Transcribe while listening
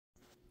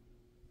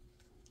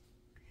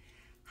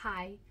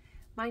Hi,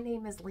 my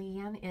name is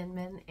LeAnn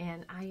Inman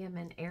and I am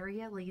an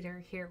area leader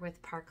here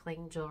with Park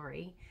Lane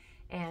Jewelry,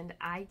 and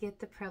I get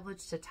the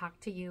privilege to talk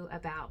to you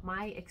about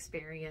my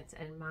experience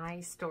and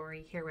my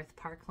story here with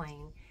Park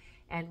Lane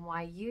and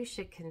why you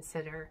should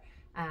consider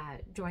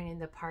joining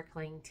the Park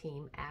Lane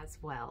team as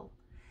well.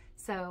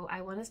 So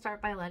I want to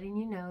start by letting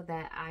you know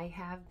that I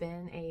have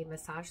been a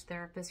massage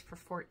therapist for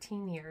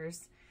 14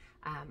 years.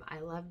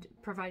 I loved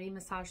providing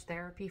massage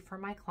therapy for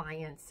my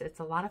clients. It's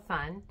a lot of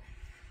fun.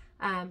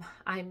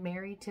 I'm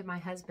married to my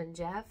husband,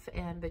 Jeff,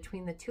 and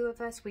between the two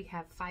of us, we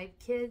have 5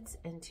 kids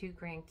and 2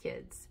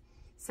 grandkids.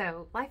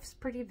 So life's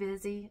pretty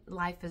busy.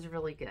 Life is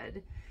really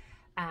good.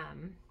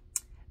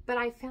 But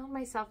I found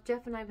myself,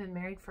 Jeff and I have been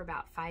married for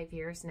about 5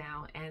 years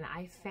now, and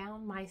I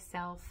found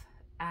myself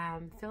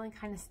feeling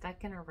kind of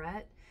stuck in a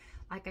rut.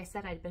 Like I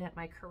said, I'd been at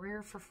my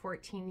career for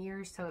 14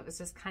 years, so it was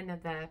just kind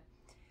of the,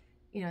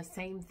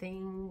 same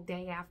thing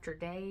day after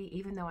day.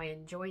 Even though I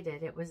enjoyed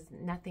it, it was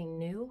nothing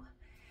new.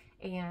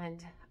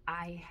 And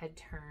I had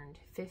turned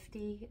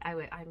 50.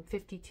 I'm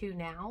 52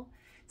 now.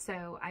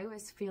 So I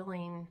was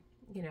feeling,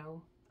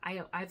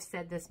 I've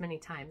said this many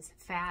times,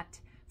 fat,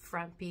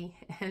 frumpy,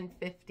 and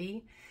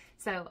 50.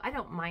 So I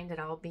don't mind at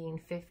all being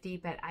 50,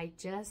 but I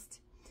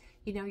just,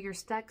 you're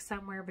stuck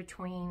somewhere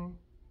between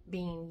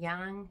being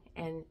young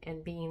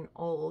and being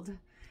old.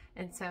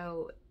 And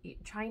so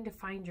trying to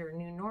find your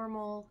new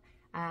normal,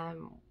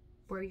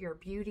 where your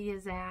beauty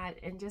is at,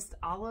 and just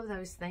all of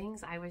those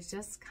things, I was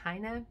just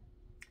kind of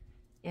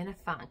in a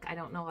funk. I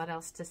don't know what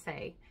else to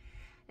say.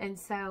 And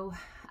so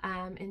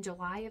in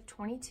July of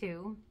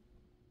 22,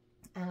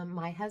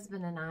 my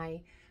husband and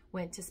I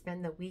went to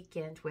spend the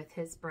weekend with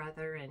his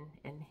brother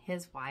and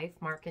his wife,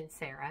 Mark and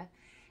Sarah.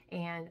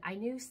 And I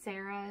knew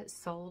Sarah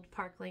sold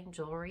Park Lane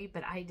Jewelry,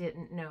 but I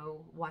didn't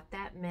know what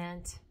that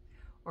meant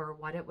or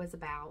what it was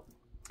about,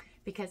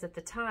 because at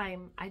the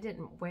time I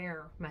didn't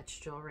wear much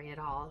jewelry at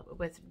all.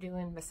 With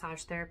doing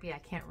massage therapy, I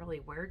can't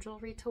really wear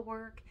jewelry to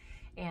work.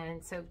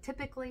 And so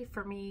typically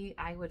for me,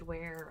 I would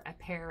wear a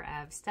pair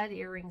of stud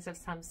earrings of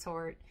some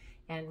sort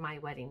and my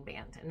wedding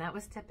band. And that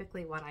was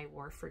typically what I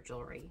wore for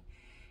jewelry.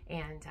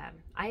 And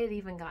I had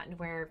even gotten to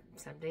where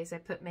some days I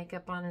put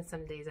makeup on and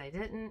some days I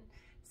didn't.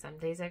 Some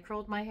days I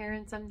curled my hair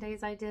and some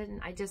days I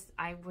didn't.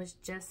 I was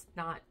just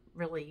not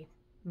really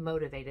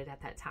motivated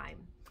at that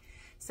time.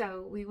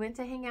 So we went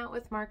to hang out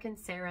with Mark and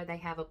Sarah. They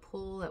have a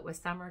pool. It was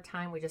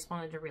summertime. We just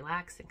wanted to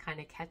relax and kind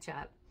of catch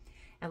up.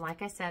 And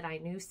like I said, I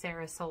knew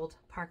Sarah sold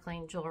Park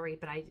Lane Jewelry,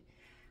 but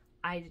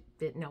I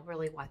didn't know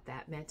really what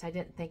that meant. I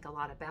didn't think a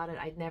lot about it.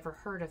 I'd never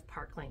heard of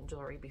Park Lane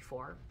Jewelry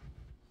before.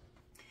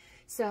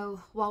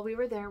 So while we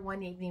were there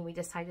one evening, we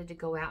decided to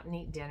go out and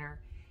eat dinner,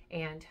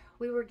 and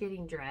we were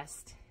getting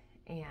dressed.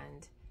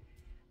 And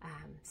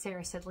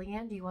Sarah said,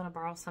 "LeAnn, do you want to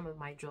borrow some of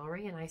my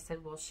jewelry?" And I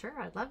said, "Well, sure,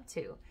 I'd love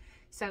to."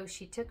 So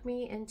she took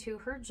me into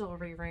her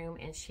jewelry room,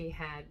 and she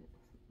had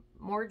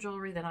more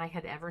jewelry than I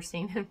had ever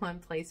seen in one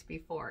place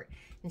before.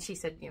 And she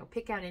said,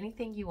 pick out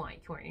anything you want.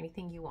 You can wear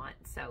anything you want.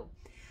 So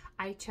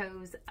I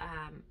chose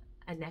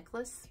a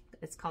necklace.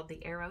 It's called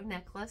the Arrow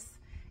necklace.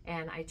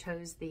 And I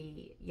chose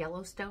the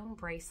Yellowstone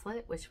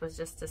bracelet, which was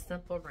just a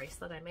simple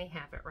bracelet. I may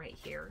have it right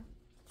here.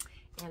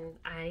 And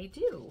I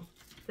do.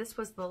 This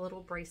was the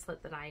little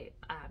bracelet that I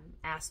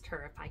asked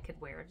her if I could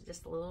wear.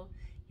 Just a little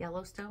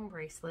Yellowstone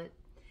bracelet.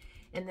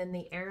 And then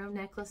the Arrow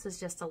necklace is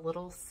just a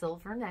little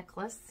silver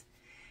necklace.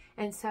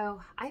 And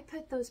so I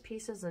put those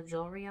pieces of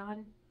jewelry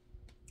on,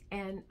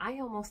 and I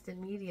almost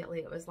immediately,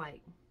 it was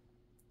like,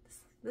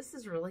 this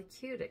is really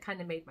cute. It kind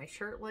of made my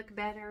shirt look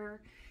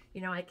better.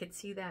 I could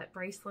see that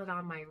bracelet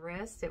on my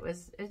wrist.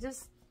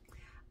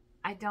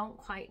 I don't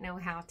quite know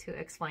how to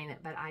explain it,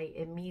 but I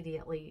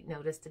immediately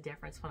noticed a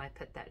difference when I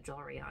put that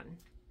jewelry on.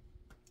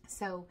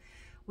 So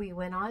we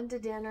went on to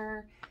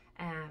dinner.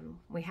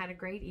 We had a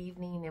great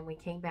evening, and we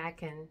came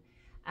back, and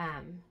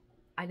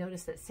I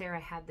noticed that Sarah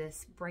had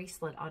this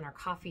bracelet on her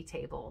coffee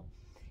table.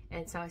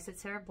 And so I said,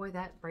 "Sarah, boy,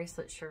 that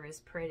bracelet sure is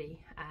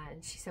pretty."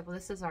 And she said, "Well,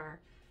 this is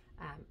our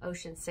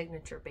Ocean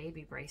Signature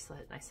baby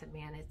bracelet." And I said,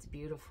 "Man, it's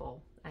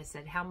beautiful." I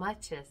said, "How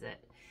much is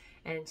it?"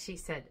 And she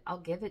said, "I'll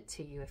give it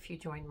to you if you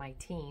join my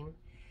team."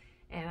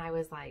 And I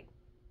was like,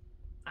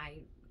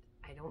 I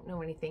don't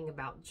know anything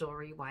about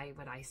jewelry. Why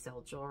would I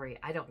sell jewelry?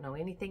 I don't know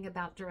anything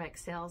about direct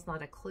sales,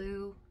 not a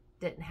clue.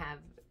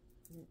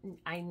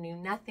 I knew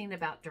nothing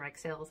about direct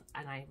sales,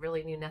 and I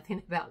really knew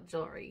nothing about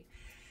jewelry.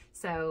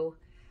 So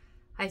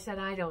I said,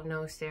 "I don't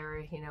know,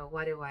 Sarah,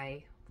 what do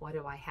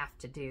I have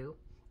to do?"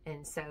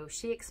 And so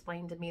she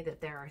explained to me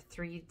that there are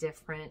 3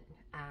 different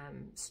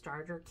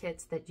starter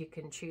kits that you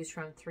can choose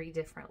from, 3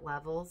 different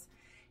levels,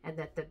 and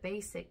that the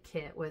basic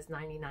kit was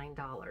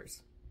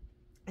 $99.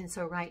 And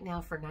so right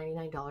now for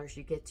 $99,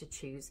 you get to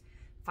choose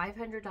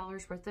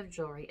 $500 worth of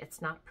jewelry. It's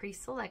not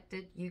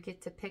pre-selected. You get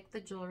to pick the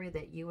jewelry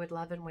that you would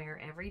love and wear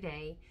every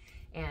day.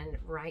 And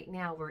right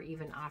now we're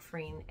even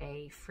offering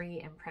a free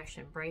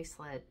impression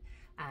bracelet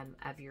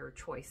of your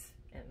choice.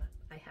 And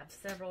I have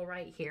several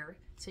right here.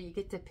 So you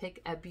get to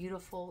pick a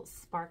beautiful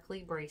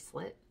sparkly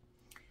bracelet.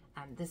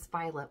 This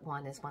violet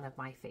one is one of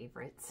my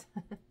favorites.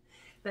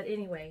 But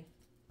anyway,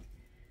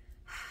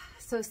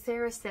 so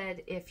Sarah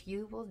said, if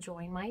you will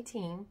join my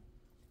team,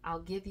 I'll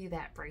give you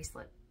that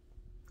bracelet.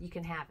 You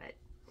can have it.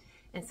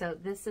 And so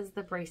this is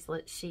the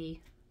bracelet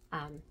she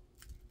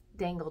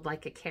dangled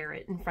like a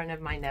carrot in front of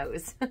my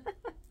nose.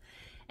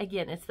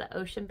 Again, it's the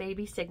Ocean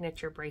Baby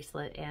signature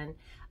bracelet, and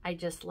I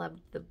just loved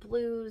the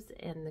blues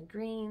and the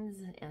greens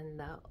and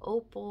the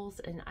opals,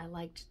 and I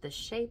liked the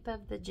shape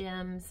of the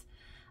gems.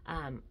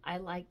 I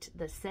liked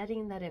the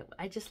setting that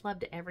I just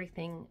loved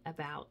everything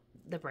about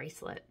the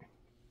bracelet.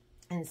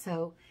 And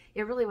so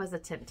it really was a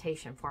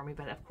temptation for me,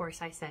 but of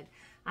course I said,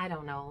 I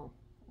don't know,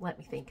 let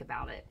me think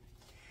about it.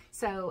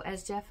 So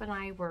as Jeff and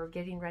I were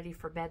getting ready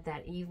for bed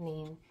that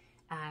evening,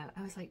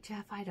 I was like,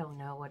 Jeff, I don't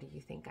know, what do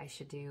you think I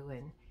should do?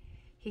 And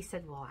he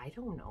said, well, I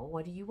don't know,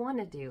 what do you want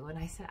to do? And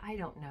I said, I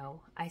don't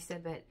know. I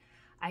said, but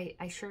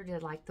I sure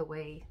did like the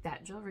way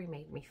that jewelry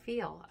made me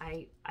feel.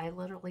 I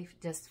literally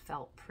just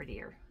felt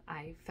prettier.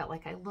 I felt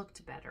like I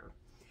looked better.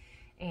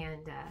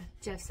 And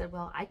Jeff said,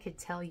 well, I could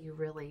tell you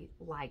really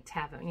liked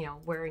having, you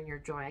know, wearing your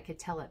jewelry. I could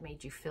tell it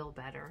made you feel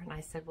better. And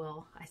I said,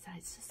 well,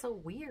 it's just so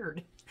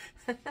weird.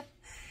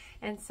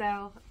 And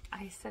so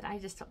I said, I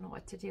just don't know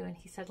what to do. And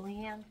he said,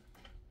 LeAnn,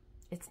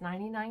 it's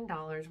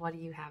 $99. What do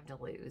you have to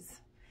lose?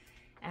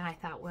 And I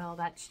thought, well,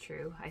 that's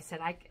true. I said,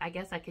 I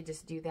guess I could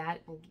just do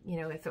that. And, you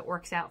know, if it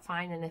works out,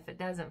 fine. And if it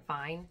doesn't,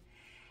 fine.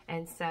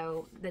 And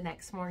so the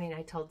next morning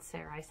I told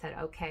Sarah, I said,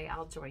 okay,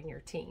 I'll join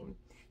your team.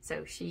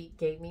 So she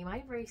gave me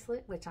my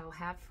bracelet, which I'll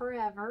have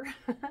forever.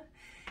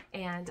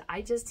 And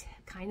I just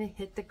kind of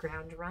hit the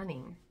ground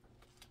running.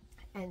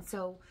 And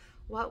so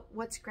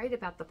what's great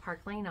about the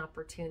Park Lane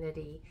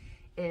opportunity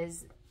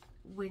is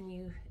when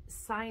you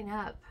sign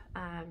up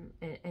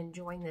and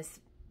join this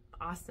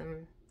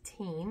awesome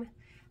team,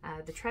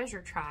 the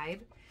Treasure Tribe,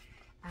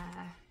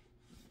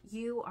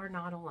 you are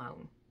not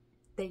alone.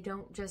 They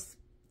don't just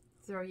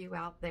throw you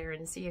out there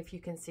and see if you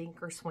can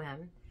sink or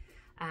swim.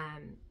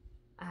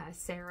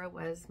 Sarah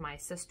was my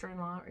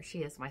sister-in-law, or she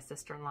is my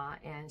sister-in-law,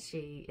 and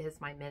she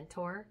is my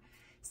mentor.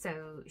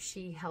 So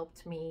she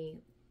helped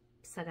me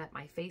set up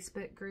my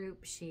Facebook group.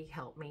 She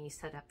helped me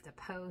set up the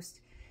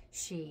post.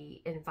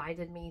 She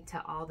invited me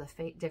to all the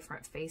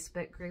different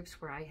Facebook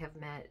groups where I have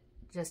met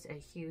just a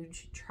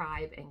huge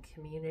tribe and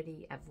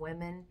community of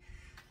women.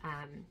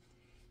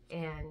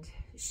 And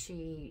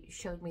she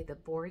showed me the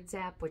Boards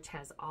app, which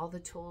has all the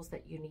tools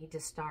that you need to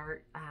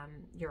start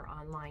your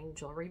online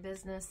jewelry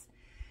business.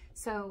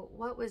 So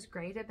what was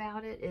great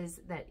about it is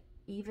that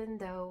even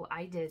though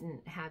I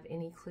didn't have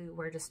any clue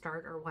where to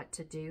start or what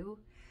to do,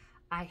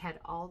 I had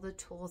all the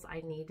tools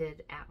I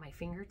needed at my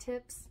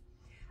fingertips.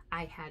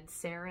 I had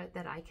Sarah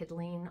that I could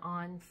lean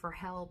on for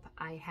help.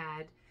 I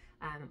had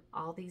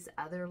all these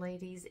other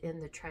ladies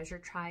in the Treasure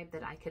Tribe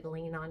that I could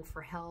lean on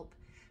for help.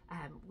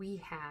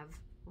 We have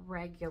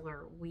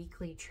regular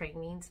weekly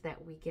trainings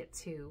that we get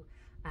to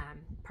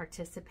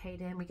participate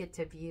in. We get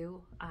to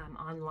view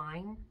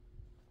online.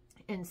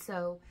 And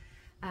so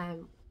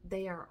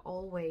they are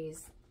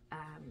always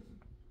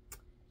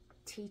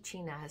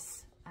teaching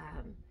us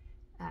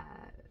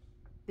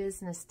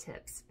business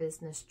tips,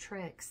 business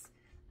tricks,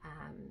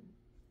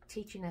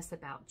 teaching us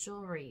about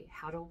jewelry,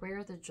 how to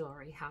wear the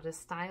jewelry, how to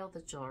style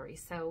the jewelry.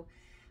 So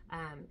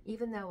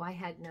even though I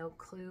had no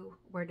clue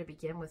where to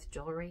begin with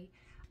jewelry,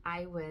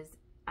 I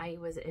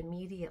was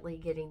immediately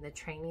getting the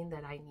training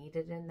that I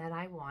needed and that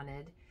I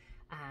wanted.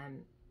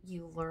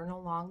 You learn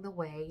along the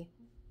way.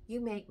 You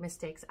make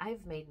mistakes.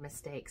 I've made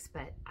mistakes,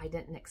 but I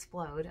didn't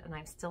explode, and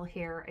I'm still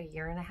here a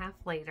year and a half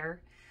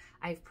later.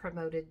 I've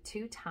promoted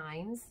 2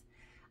 times.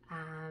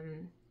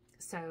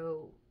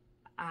 So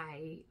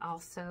I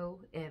also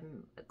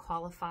am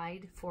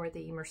qualified for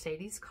the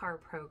Mercedes car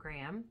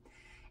program,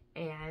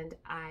 and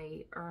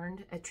I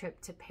earned a trip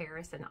to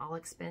Paris, an all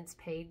expense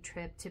paid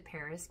trip to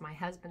Paris. My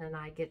husband and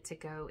I get to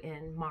go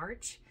in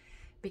March,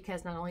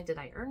 because not only did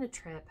I earn a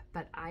trip,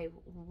 but I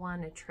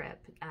won a trip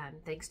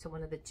thanks to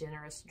one of the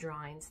generous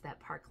drawings that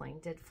Park Lane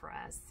did for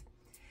us.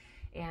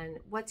 And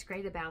what's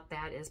great about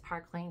that is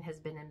Park Lane has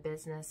been in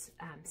business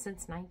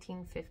since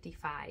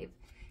 1955,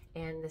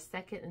 and the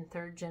 2nd and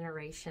 3rd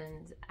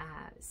generations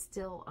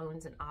still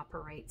owns and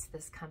operates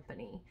this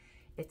company.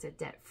 It's a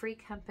debt-free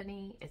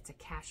company. It's a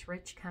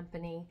cash-rich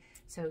company.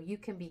 So you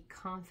can be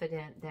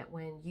confident that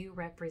when you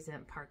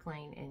represent Park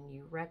Lane and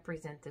you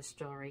represent this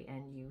jewelry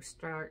and you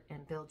start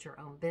and build your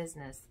own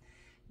business,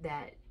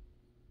 that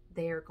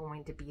they are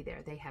going to be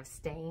there. They have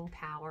staying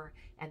power,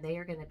 and they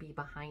are going to be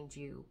behind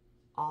you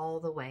all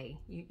the way.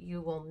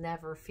 You will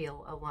never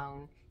feel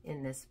alone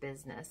in this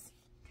business.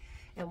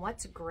 And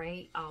what's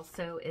great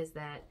also is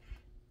that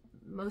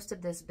most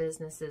of this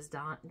business is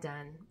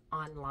done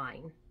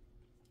online.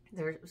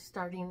 We're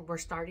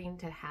starting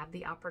to have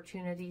the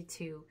opportunity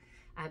to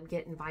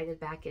get invited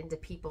back into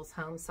people's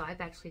homes. So I've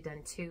actually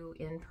done 2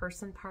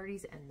 in-person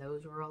parties, and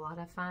those were a lot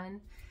of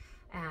fun.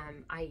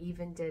 I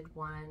even did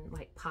one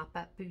like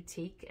pop-up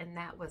boutique, and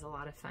that was a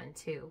lot of fun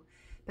too.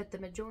 But the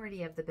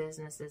majority of the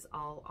business is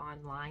all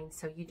online,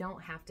 so you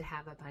don't have to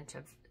have a bunch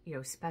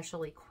of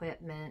special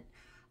equipment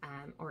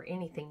or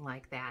anything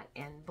like that.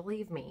 And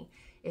believe me,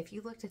 if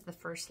you looked at the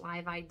first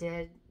live I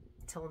did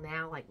till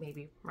now, like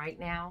maybe right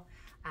now,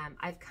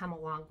 I've come a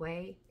long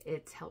way.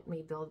 It's helped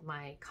me build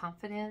my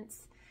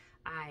confidence.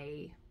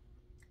 I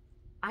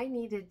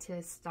needed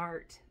to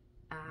start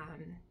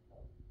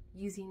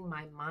using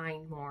my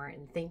mind more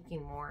and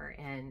thinking more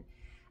and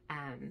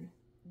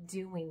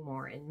doing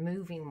more and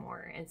moving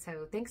more. And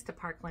so thanks to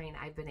Park Lane,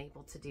 I've been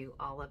able to do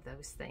all of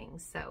those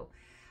things. So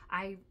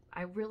I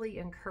really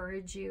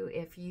encourage you,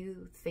 if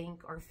you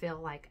think or feel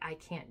like I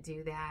can't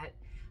do that,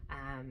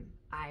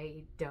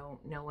 I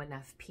don't know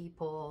enough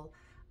people,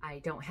 I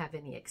don't have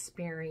any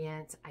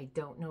experience, I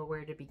don't know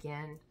where to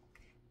begin.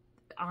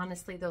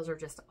 Honestly, those are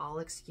just all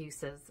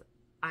excuses.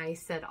 I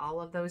said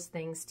all of those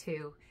things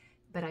too,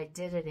 but I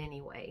did it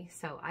anyway.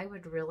 So I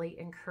would really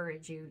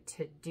encourage you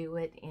to do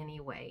it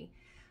anyway.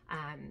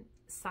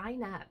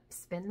 Sign up,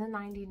 spend the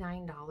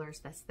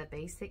 $99. That's the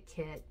basic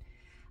kit.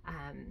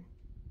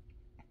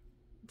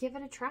 Give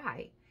it a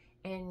try.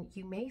 And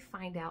you may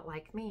find out,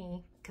 like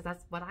me, because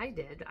that's what I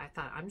did. I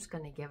thought, I'm just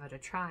going to give it a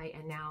try.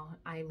 And now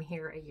I'm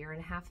here a year and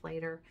a half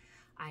later.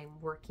 I'm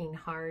working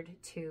hard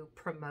to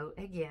promote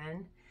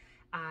again.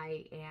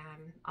 I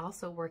am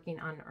also working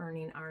on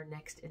earning our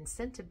next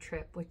incentive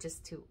trip, which is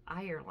to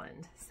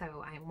Ireland.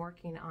 So I'm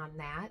working on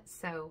that.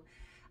 So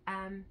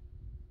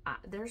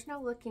there's no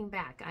looking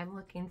back. I'm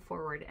looking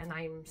forward, and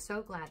I'm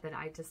so glad that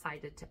I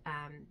decided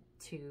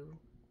to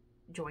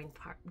join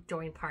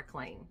Park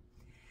Lane.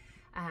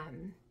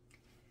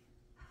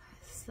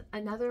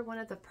 Another one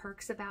of the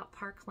perks about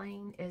Park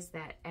Lane is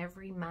that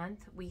every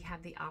month we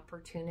have the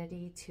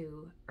opportunity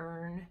to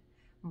earn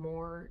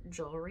more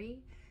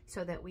jewelry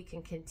so that we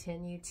can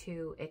continue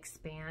to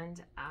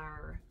expand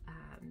our,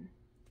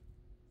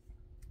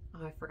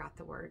 oh, I forgot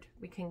the word.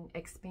 We can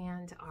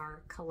expand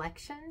our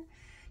collection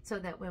so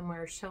that when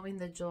we're showing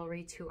the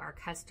jewelry to our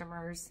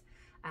customers,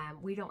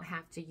 we don't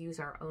have to use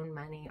our own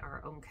money,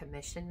 our own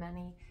commission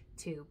money,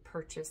 to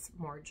purchase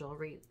more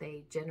jewelry.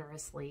 They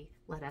generously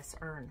let us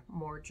earn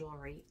more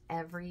jewelry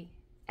every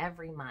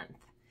month.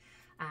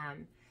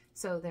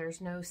 So there's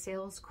no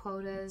sales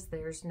quotas.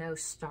 There's no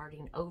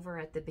starting over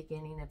at the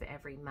beginning of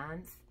every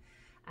month.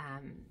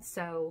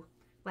 So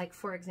like,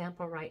 for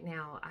example, right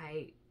now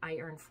I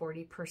earn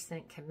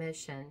 40%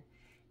 commission,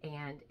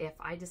 and if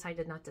I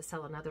decided not to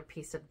sell another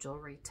piece of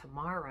jewelry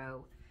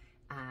tomorrow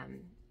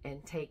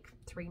and take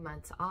 3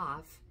 months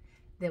off,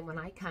 then when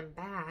I come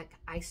back,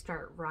 I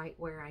start right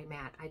where I'm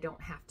at. I don't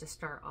have to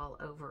start all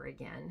over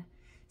again.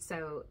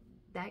 So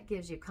that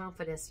gives you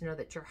confidence to know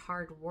that your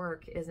hard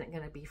work isn't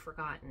going to be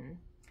forgotten.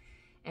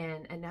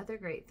 And another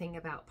great thing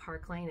about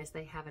Park Lane is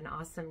they have an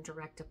awesome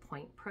direct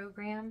appoint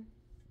program.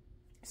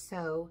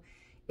 So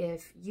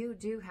if you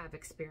do have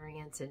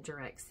experience in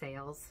direct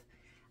sales,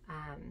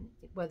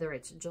 whether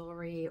it's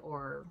jewelry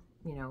or,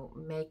 you know,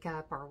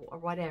 makeup or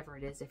whatever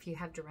it is, if you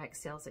have direct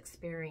sales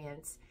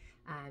experience,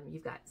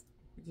 you've got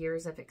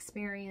years of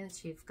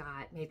experience, you've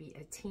got maybe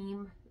a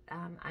team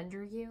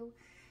under you,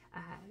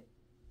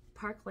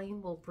 Park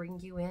Lane will bring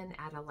you in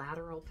at a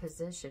lateral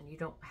position. You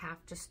don't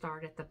have to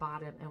start at the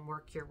bottom and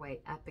work your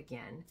way up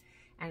again.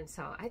 And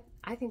so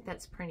I think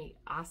that's pretty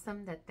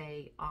awesome that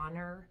they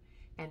honor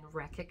and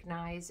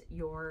recognize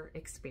your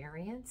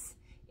experience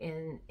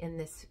in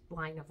this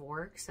line of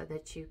work, so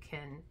that you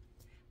can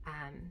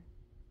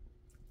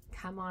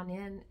come on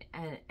in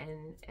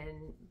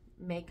and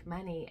make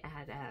money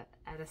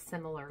at a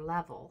similar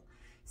level.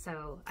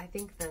 So I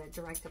think the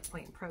direct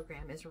appointment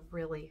program is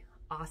really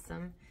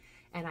awesome.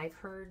 And I've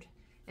heard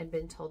and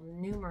been told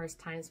numerous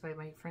times by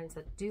my friends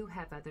that do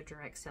have other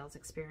direct sales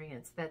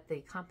experience that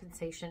the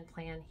compensation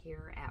plan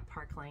here at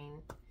Park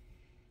Lane,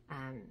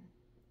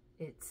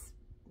 it's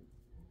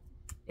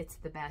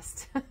the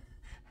best.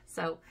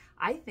 So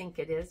I think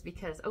it is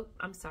because, oh,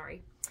 I'm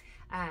sorry.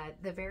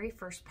 The very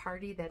first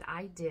party that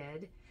I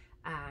did,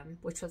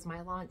 which was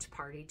my launch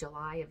party,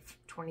 July of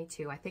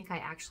 22. I think I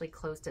actually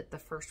closed it the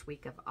first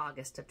week of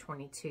August of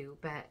 22,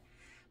 but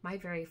my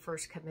very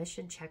first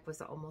commission check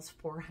was almost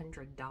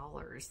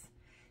 $400.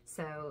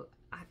 So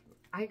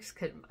I just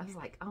couldn't, I was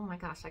like, oh my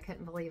gosh, I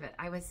couldn't believe it.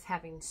 I was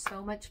having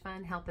so much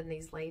fun helping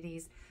these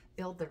ladies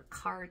build their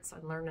carts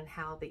and learning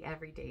how the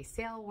everyday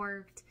sale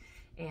worked,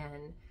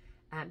 and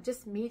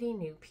just meeting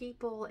new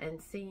people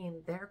and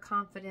seeing their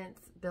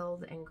confidence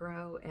build and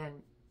grow,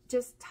 and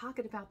just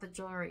talking about the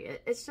jewelry.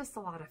 It's just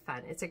a lot of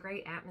fun. It's a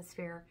great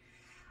atmosphere.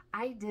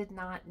 I did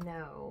not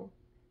know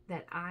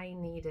that I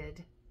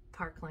needed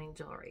Park Lane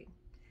jewelry.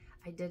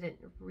 I didn't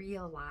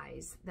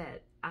realize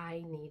that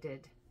I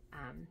needed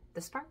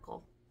the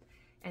sparkle.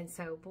 And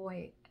so,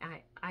 boy,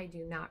 I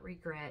do not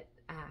regret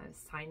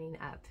signing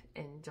up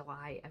in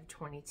July of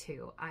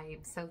 22. I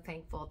am so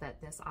thankful that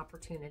this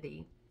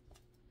opportunity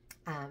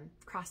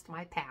crossed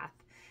my path.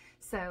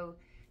 So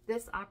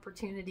this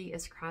opportunity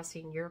is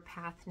crossing your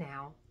path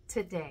now,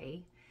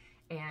 today,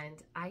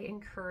 and I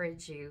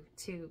encourage you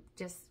to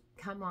just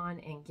come on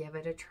and give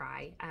it a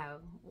try.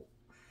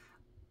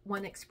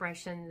 One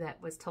expression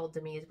that was told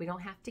to me is, we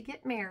don't have to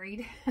get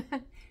married.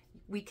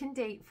 We can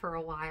date for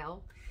a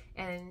while,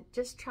 and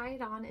just try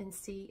it on and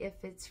see if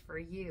it's for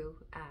you,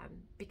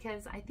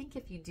 because I think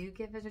if you do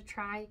give it a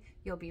try,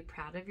 you'll be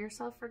proud of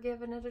yourself for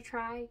giving it a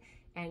try,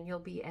 and you'll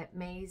be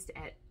amazed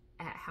at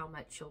how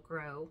much you'll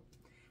grow,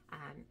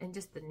 and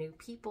just the new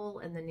people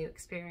and the new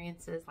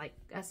experiences. Like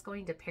us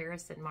going to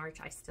Paris in March,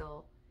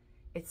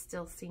 it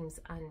still seems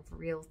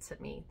unreal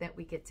to me that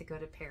we get to go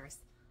to Paris,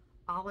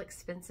 all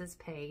expenses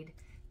paid,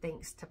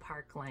 thanks to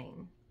Park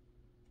Lane.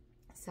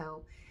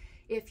 So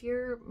if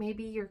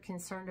maybe you're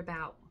concerned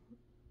about,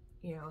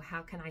 you know,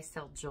 how can I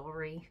sell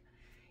jewelry?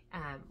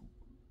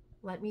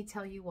 Let me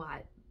tell you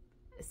what,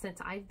 since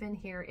I've been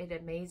here, it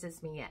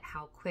amazes me at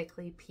how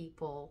quickly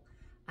people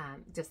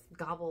just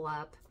gobble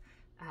up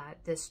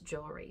this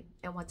jewelry.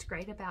 And what's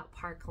great about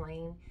Park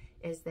Lane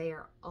is they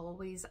are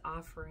always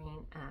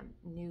offering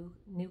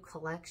new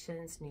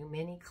collections, new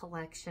mini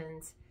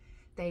collections.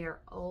 They are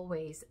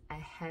always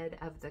ahead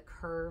of the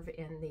curve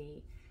in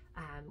the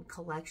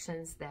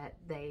collections that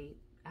they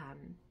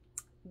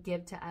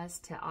give to us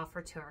to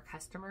offer to our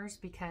customers,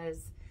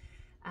 because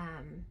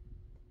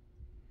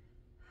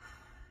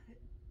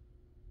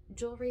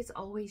jewelry is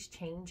always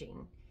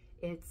changing.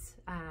 It's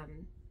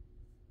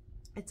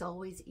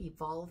always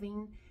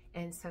evolving,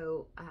 and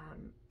so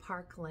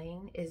Park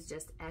Lane is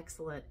just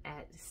excellent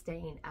at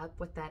staying up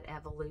with that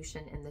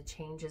evolution and the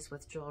changes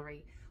with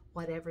jewelry.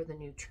 Whatever the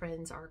new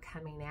trends are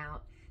coming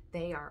out,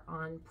 they are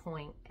on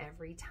point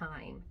every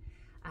time.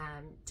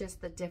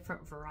 Just the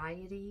different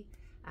variety.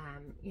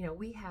 You know,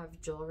 we have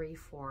jewelry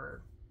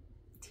for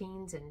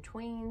teens and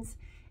tweens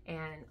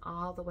and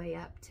all the way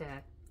up to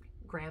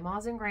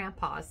grandmas and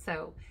grandpas.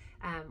 So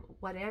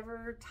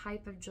whatever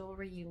type of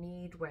jewelry you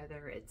need,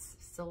 whether it's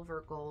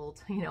silver,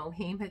 gold, you know,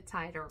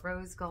 hematite or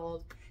rose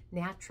gold,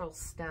 natural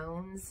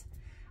stones,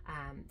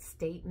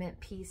 statement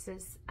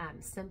pieces,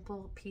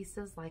 simple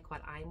pieces like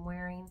what I'm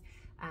wearing,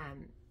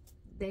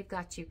 they've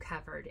got you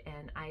covered.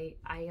 And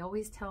I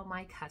always tell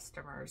my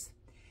customers,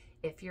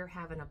 if you're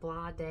having a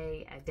blah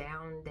day, a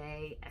down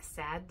day, a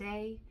sad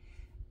day,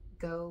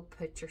 go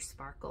put your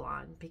sparkle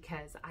on,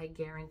 because I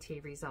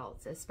guarantee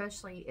results,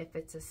 especially if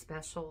it's a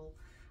special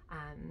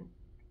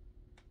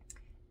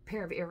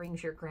pair of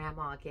earrings your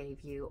grandma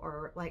gave you.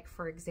 Or like,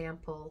 for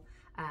example,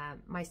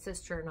 my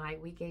sister and I,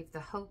 we gave the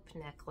Hope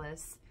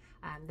necklace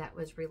that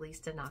was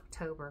released in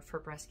October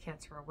for Breast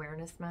Cancer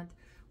Awareness Month.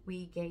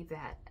 We gave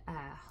that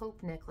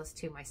Hope necklace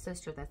to my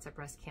sister that's a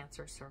breast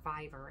cancer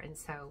survivor. And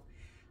so,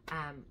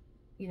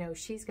 you know,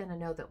 she's going to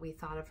know that we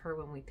thought of her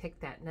when we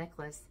picked that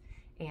necklace,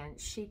 and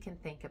she can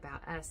think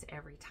about us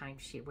every time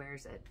she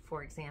wears it.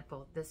 For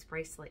example, this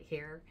bracelet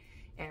here,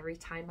 every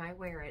time I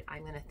wear it,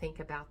 I'm going to think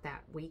about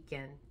that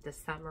weekend, the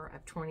summer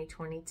of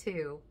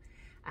 2022,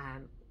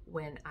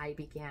 when I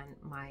began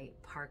my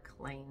Park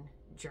Lane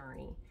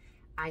journey.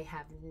 I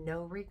have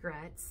no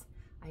regrets.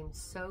 I'm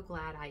so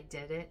glad I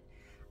did it.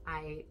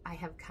 I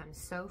have come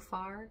so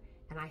far,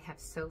 and I have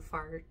so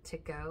far to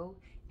go,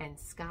 and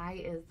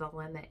sky is the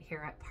limit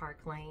here at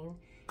Park Lane,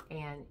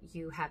 and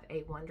you have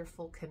a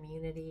wonderful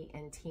community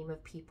and team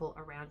of people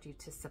around you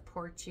to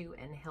support you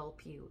and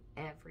help you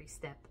every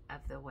step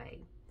of the way.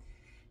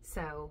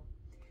 So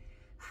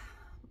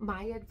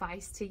my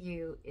advice to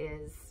you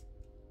is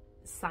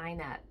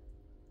sign up.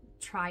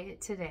 Try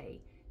it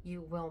today.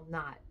 You will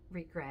not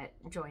regret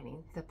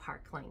joining the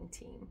Park Lane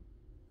team.